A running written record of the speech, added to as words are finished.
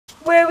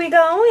Where are we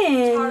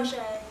going? Target.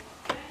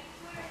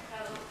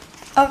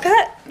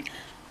 Okay.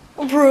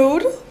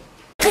 Rude.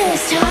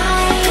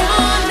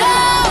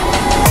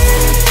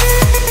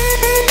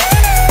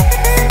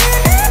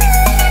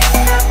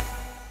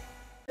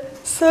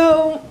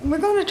 So we're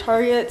going to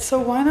Target, so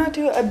why not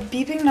do a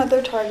beeping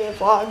another Target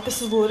vlog?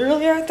 This is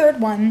literally our third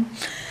one.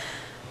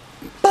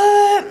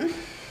 But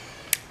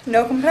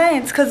no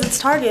complaints because it's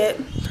Target.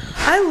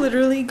 I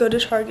literally go to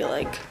Target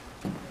like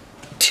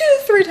 2 to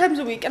 3 times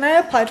a week, and I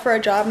applied for a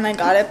job and I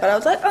got it, but I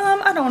was like,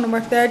 I don't want to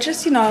work there,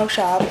 just, you know,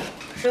 shop.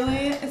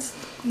 Really, it's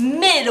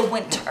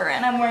midwinter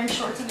and I'm wearing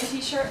shorts and a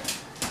t-shirt.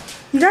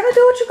 You gotta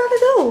do what you gotta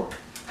do.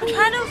 I'm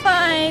trying to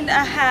find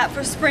a hat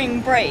for spring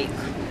break.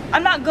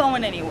 I'm not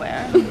going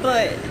anywhere,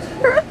 but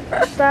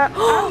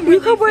you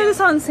could wear this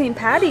on St.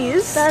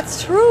 Patty's.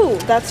 That's true.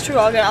 That's true.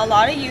 I'll get a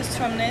lot of use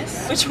from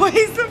this. Which way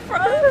is the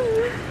front?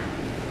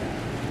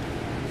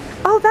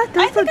 Oh, that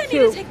does I think look I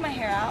cute. need to take my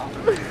hair out.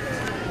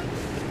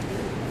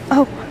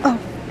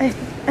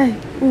 Hey,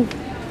 ooh.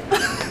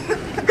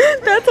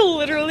 That's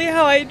literally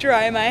how I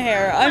dry my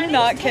hair. I'm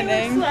not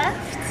kidding.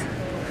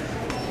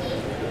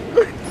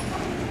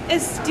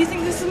 Do you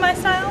think this is my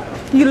style?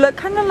 You look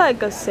kind of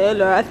like a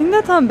sailor. I think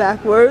that's on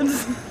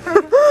backwards.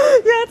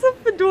 Yeah, it's a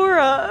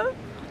fedora.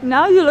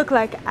 Now you look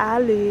like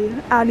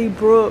Ally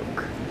Brooke.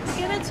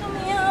 Give it to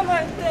me, I'm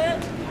worth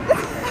it.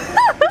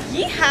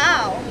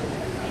 Yeehaw.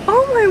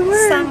 Oh my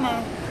word.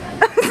 Summer.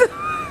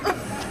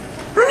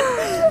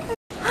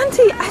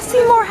 Auntie, I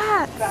see more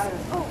hats.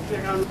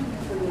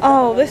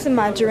 Oh, this is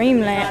my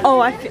dreamland. Oh,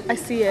 I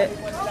see it.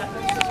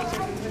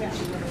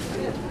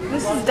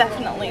 This is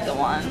definitely the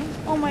one.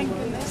 Oh my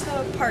goodness, I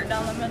have a part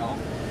down the middle.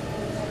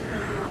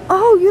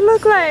 Oh, you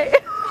look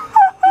like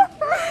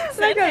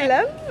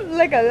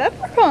like a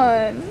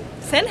leprechaun.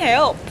 Send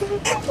help.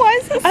 Why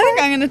is he? I think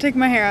I'm gonna take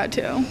my hair out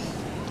too.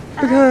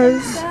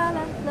 Because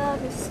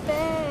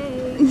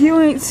you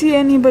ain't see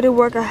anybody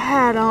work a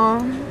hat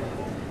on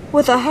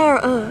with a hair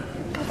up.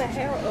 Put the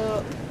hair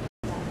up.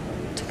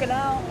 Took it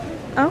out.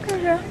 Okay,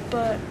 girl.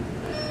 But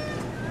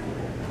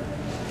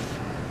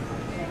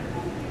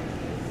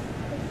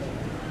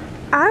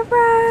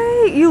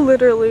alright, you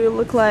literally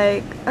look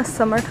like a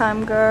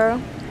summertime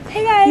girl.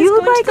 hey guys, You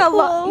look going like to the a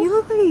pool. you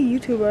look like a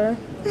YouTuber.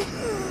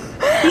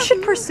 You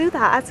should pursue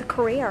that as a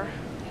career.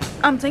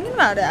 I'm thinking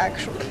about it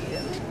actually.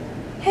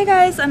 Hey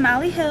guys, I'm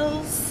Ally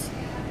Hills.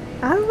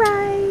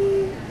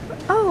 Alright.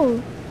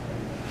 Oh.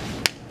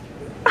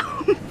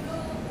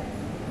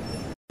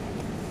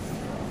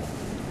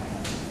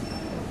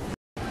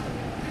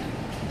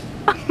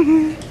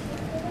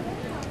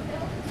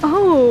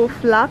 Oh,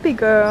 floppy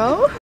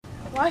girl.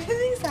 Why do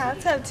these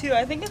hats have two?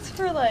 I think it's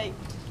for like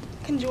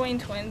conjoined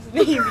twins,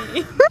 maybe.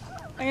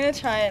 I'm gonna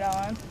try it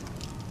on.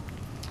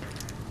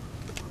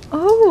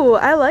 Oh,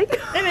 I like it.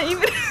 And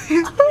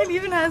it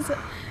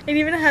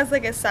even has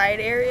like a side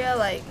area,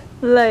 like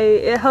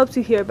it helps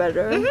you hear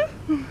better.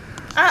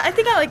 I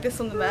think I like this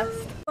one the best.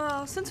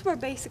 Well, since we're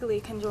basically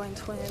conjoined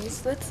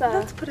twins,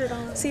 let's put it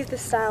on. see if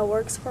this style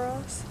works for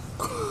us.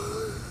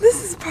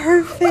 This is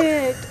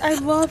perfect. I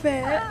love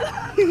it.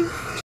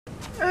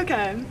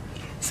 Okay.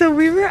 So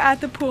we were at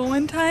the pool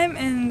one time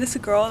and this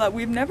girl that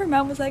we've never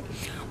met was like,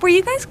 were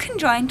you guys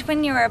conjoined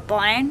when you were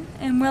born?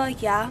 And we're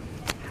like, yeah.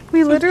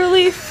 We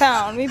literally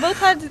we both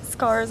had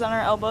scars on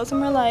our elbows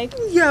and we're like,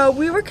 yeah,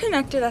 we were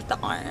connected at the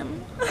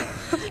arm.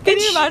 Can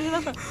you imagine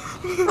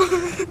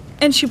that?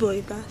 And she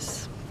believed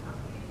us.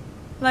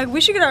 Like,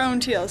 we should get our own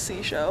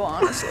TLC show,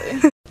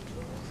 honestly.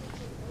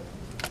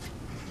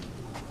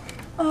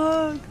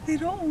 Oh, they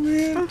don't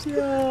live,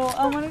 yo.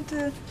 I wanted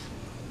to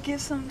give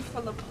some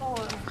for the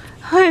poem.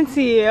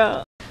 Auntie,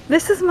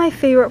 this is my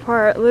favorite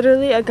part.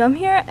 Literally, I come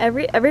here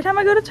every time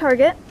I go to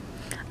Target.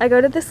 I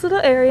go to this little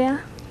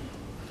area,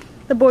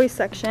 the boys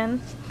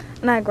section,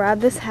 and I grab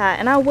this hat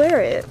and I wear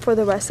it for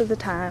the rest of the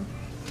time.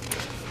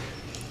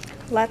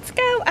 Let's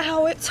go.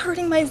 Ow, it's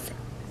hurting my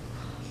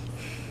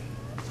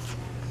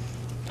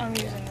I'm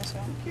using this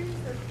one.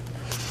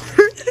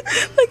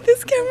 Like,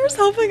 this camera's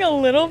helping a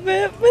little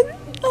bit, but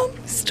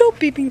I'm still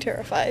beeping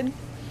terrified.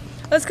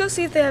 Let's go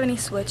see if they have any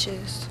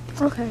switches.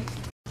 Okay.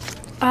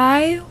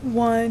 I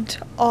want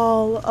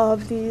all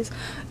of these.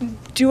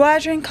 Do I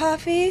drink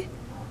coffee?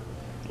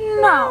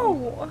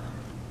 No.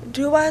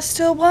 Do I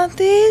still want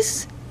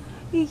these?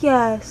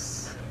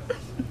 Yes.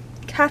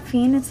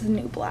 Caffeine is the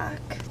new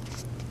black.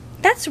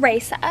 That's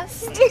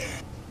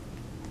racist.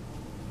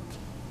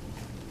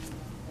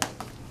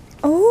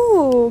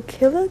 Oh,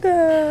 Killer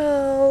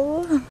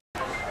Girl.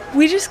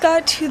 We just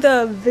got to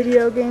the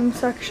video game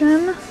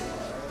section.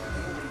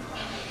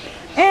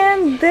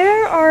 And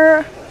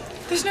there's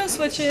no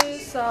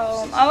switches,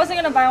 so I wasn't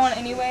gonna buy one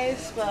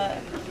anyways, but.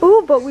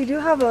 Ooh, but we do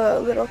have a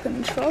little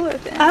controller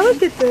thing. I would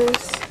get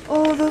this.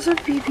 Oh, those are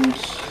beeping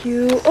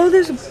cute. Oh,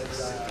 there's a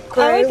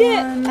gray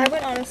one. I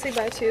would honestly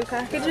buy 2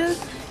 packages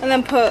and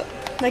then put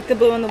like the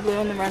blue on the blue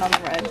and the red on the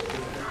red.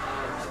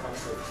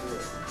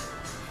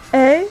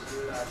 Eh?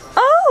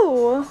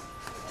 Oh!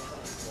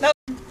 Nope.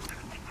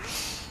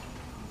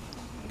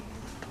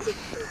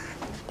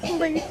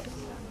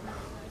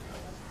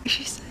 Is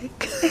she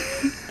sick?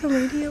 The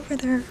lady over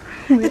there.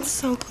 Wait. It's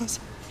so close.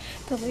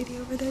 The lady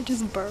over there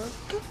just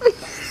burped.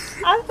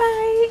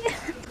 Alright.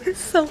 It's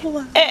so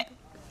loud.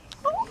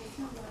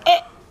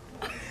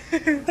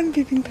 I'm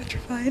being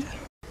petrified.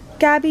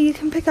 Gabby, you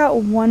can pick out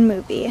one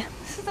movie.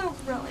 This is a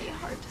really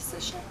hard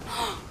decision.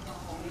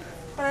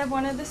 But I've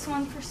wanted this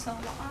one for so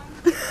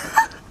long.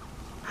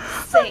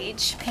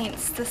 Sage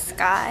paints the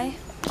sky.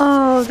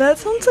 Oh, that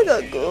sounds like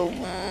a good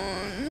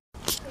one.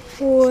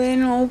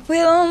 When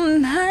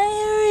open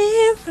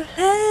my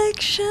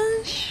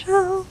reflection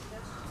show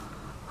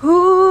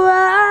who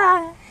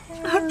I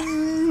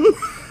am.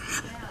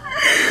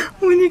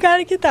 When you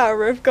gotta get that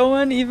riff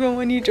going even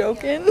when you're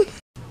joking.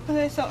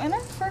 Okay, so in our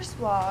first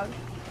vlog,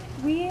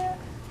 we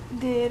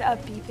did a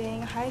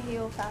beeping high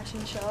heel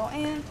fashion show,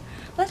 and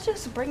let's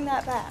just bring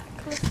that back.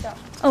 Let's go.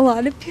 A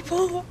lot of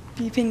people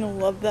beeping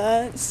love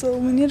that, so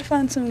we need to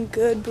find some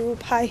good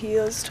boob high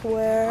heels to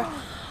wear.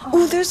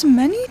 Oh, there's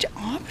many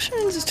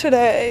options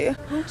today.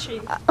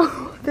 Hoochie.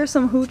 There's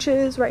some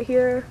hooches right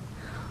here.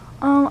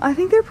 I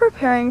think they're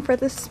preparing for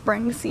the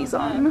spring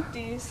season.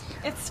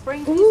 It's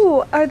spring.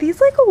 Ooh, are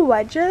these like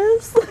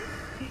wedges?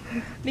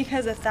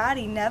 Because a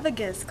thotty never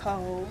gets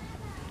cold.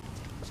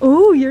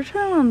 Ooh, you're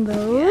trying on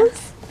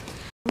those?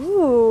 Yeah.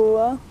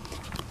 Ooh.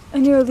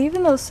 And you're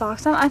leaving those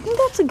socks on? I think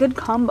that's a good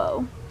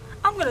combo.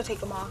 I'm gonna take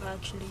them off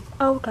actually.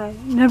 Okay,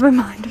 never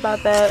mind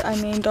about that. I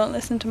mean, don't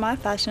listen to my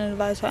fashion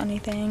advice or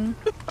anything.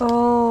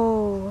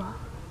 Oh.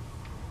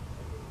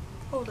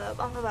 Hold up,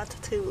 I'm about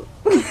to toot.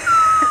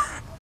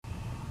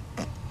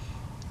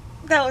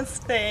 That was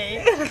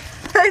fake.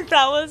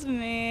 That was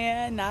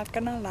me, not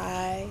gonna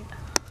lie.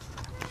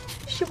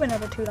 She would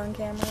never toot on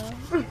camera.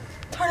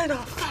 Turn it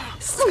off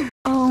fast.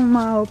 Oh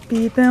my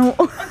beeping.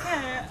 Okay.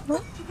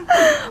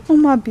 Oh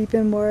my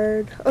beeping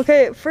word.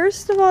 Okay,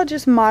 first of all,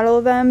 just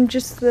model them,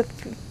 just the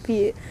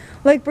feet.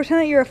 Like,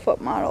 pretend that you're a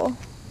foot model.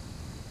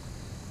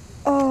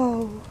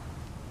 Oh.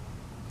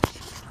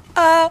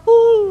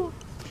 Ooh.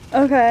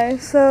 Okay,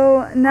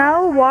 so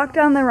now walk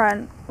down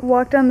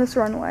this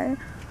runway.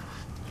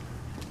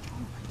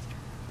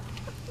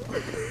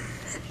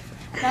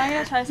 Now I'm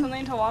gonna try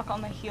something to walk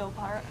on the heel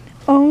part.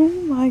 Oh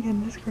my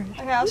goodness gracious.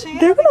 Okay, I'll show you.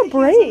 They're gonna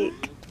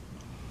break.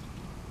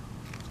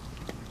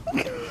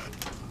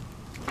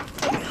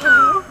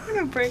 I'm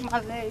gonna break my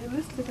leg.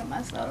 Let's look at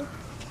myself.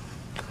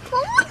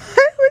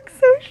 I look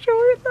so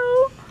short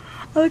though.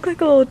 I look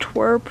like a little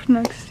twerp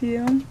next to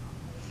you.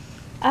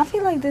 I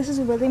feel like this is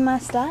really my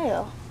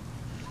style.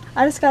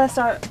 I just gotta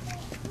start.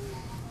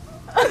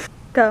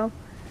 Go.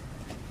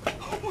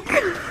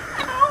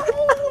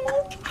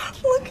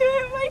 Look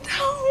at my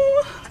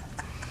toe.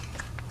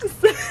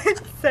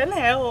 Send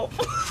help.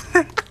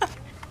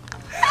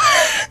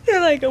 They're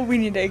like, oh, we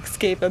need to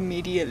escape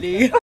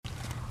immediately.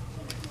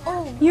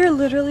 Oh, you're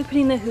literally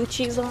putting the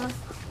hoochies on.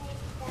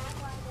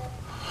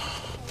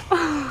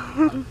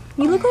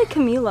 You look like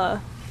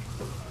Camila.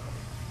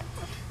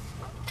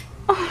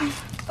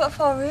 But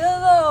for real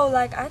though,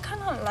 like I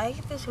kind of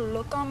like this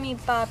look on me,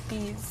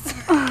 papis.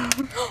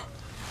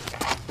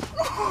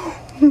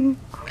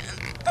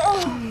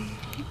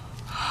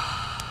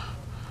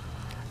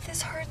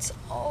 This hurts.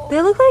 Oh.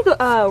 They look like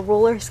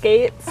roller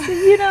skates,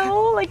 you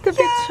know, like the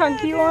big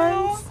chunky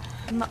ones.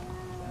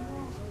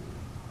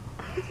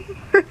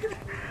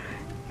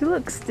 You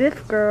look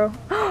stiff, girl.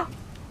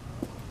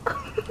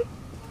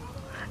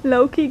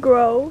 Low-key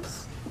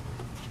gross.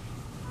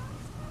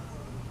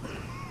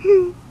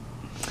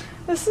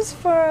 This is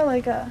for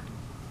like a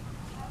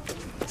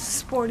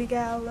sporty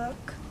gal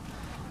look.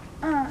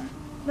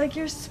 Like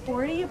you're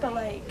sporty, but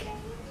like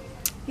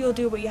you'll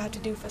do what you have to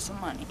do for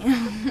some money.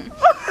 Shane,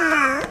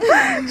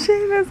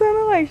 that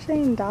sounded like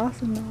Shane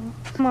Dawson though.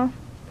 Come on.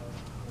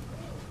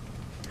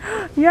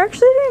 You're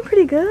actually doing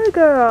pretty good,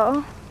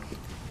 girl.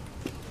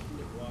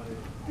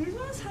 These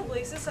ones have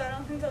laces, so I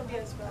don't think they'll be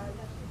as bad.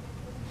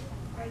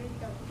 Ready to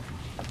go.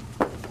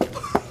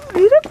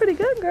 You did pretty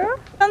good, girl.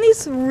 On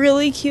these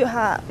really cute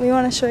hat. We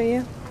want to show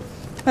you.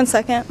 1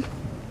 second.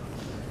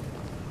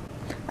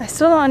 I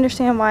still don't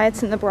understand why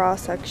it's in the bra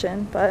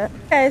section, but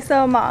okay.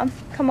 So, Mom,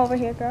 come over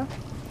here, girl.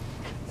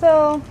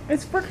 So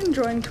it's for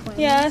conjoined twins.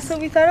 Yeah. So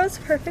we thought it was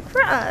perfect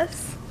for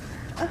us.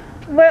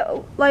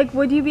 What, like,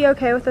 would you be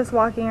okay with us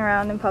walking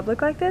around in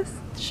public like this?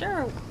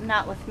 Sure,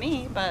 not with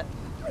me, but.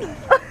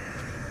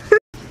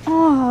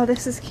 Oh,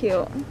 this is cute.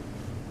 I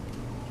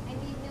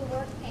need new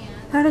work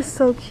pants. That is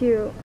so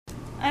cute.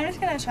 I'm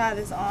just gonna try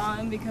this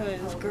on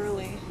because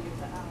girly.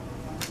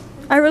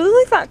 I really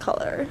like that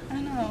color.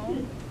 I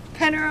know.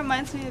 Kind of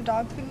reminds me of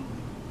dog food.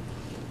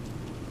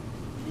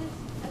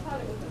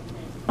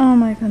 Oh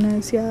my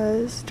goodness,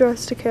 yes.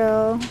 Dress to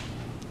kill.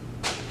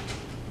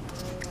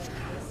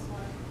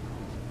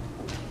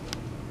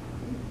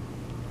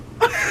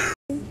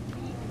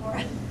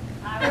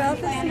 I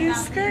got this new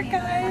skirt,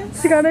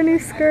 guys. She got a new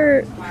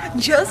skirt.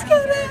 Just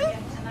kidding.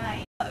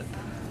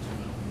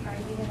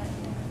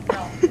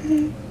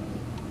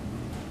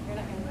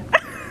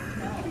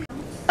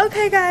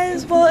 Okay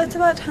guys, well it's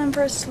about time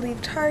for us to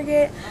leave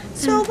Target.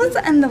 So let's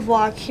end the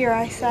vlog here,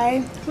 I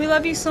say. We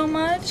love you so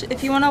much.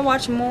 If you want to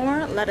watch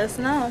more, let us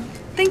know.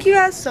 Thank you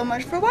guys so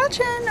much for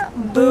watching.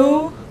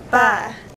 Boo, bye.